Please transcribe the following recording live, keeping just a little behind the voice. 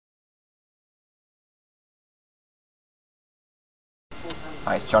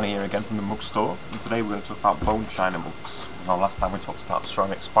Hi, it's Johnny here again from the Mug Store, and today we're going to talk about bone china mugs. Now, last time we talked about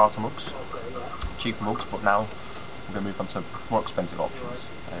ceramic Sparta mugs, cheaper mugs, but now we're going to move on to more expensive options.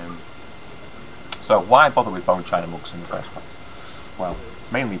 So why bother with bone china mugs in the first place? Well,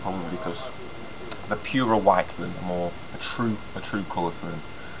 mainly probably because they're purer white to them, a true colour to them,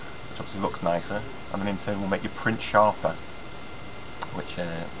 which obviously looks nicer, and then in turn will make your print sharper, which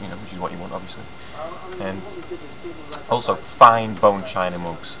which is what you want, obviously. Also, fine bone china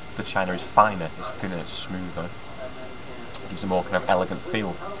mugs. The china is finer, it's thinner, it's smoother. It gives a more kind of elegant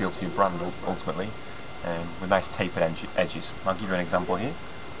feel to your brand ultimately, with nice tapered edges. I'll give you an example here.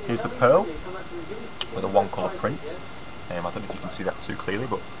 Here's the pearl with a one-colour print. I don't know if you can see that too clearly,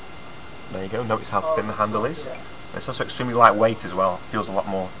 but there you go. Notice how thin the handle is. And it's also extremely lightweight as well. It feels a lot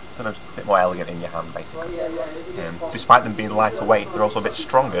more, I don't know, a bit more elegant in your hand, basically. Despite them being lighter weight, they're also a bit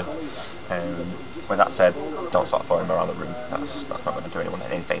stronger. With that said, don't start throwing them around the room. That's not going to do anyone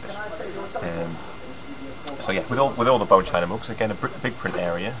any favours. So yeah, with all the bone china mugs, again, a big print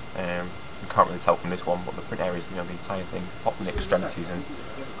area. You can't really tell from this one, but the print area is the entire thing, apart from the extremities and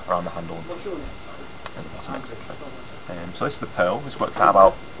around the handle and the bottom, etc. So this is the pearl. This works out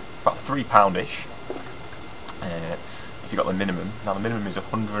about £3-ish. If you got the minimum. Now the minimum is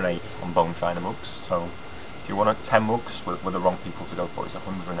 108 on bone china mugs. So if you want 10 mugs with the wrong people to go for, it's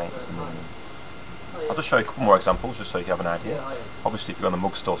 108 is the minimum. I'll just show you a couple more examples just so you have an idea. Obviously if you go on the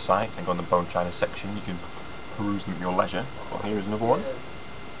Mug Store site and go on the bone china section, you can peruse them at your leisure. Well, here is another one.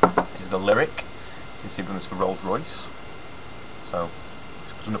 This is the Lyric. You can see I've done this for Rolls Royce. So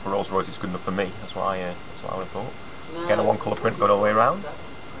it's good enough for Rolls Royce, it's good enough for me. That's what I would have thought. Again, a one colour print going all the way around.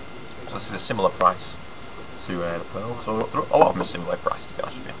 So this is a similar price to the pearl. So a lot of them are similar price, to be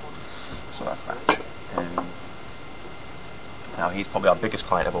honest with you. So that's that. Now he's probably our biggest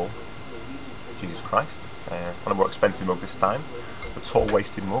client of all. Jesus Christ. On a more expensive mug this time. The tall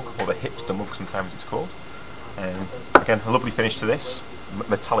waisted mug, or the hipster mug sometimes it's called. Again, a lovely finish to this.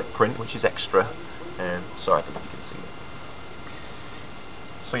 Metallic print, which is extra. Sorry, I don't know if you can see it.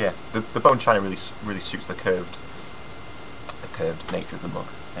 So yeah, the bone china really suits the curved nature of the mug.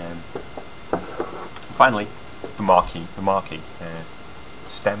 Finally, the marquee.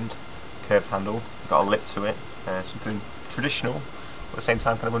 Stemmed, curved handle, got a lip to it, something traditional, but at the same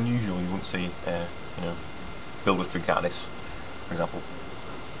time kind of unusual. You wouldn't see, builders drink out of this, for example.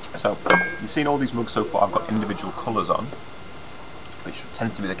 So, you've seen all these mugs so far. I've got individual colours on, which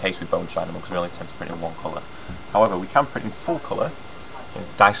tends to be the case with bone china mugs. We only tend to print in one colour. However, we can print in full colour,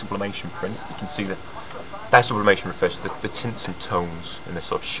 dye sublimation print. You can see that dye sublimation refers to the tints and tones and the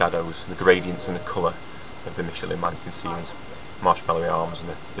sort of shadows, and the gradients in the colour of the Michelin Man. You can see these marshmallow arms and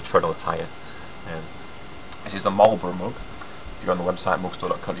the tread on the tyre. This is the Marlborough mug. If you go on the website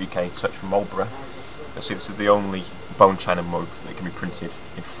mugstore.co.uk, search for Marlborough, you'll see this is the only bone china mug that can be printed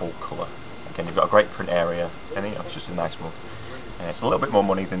in full colour. Again, you've got a great print area, and it's just a nice mug. It's a little bit more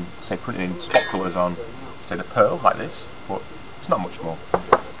money than, say, printing in spot colours on, say, the pearl, like this, but it's not much more.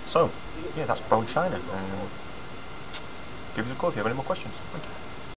 So, yeah, that's bone china. Give us a call if you have any more questions. Thank you.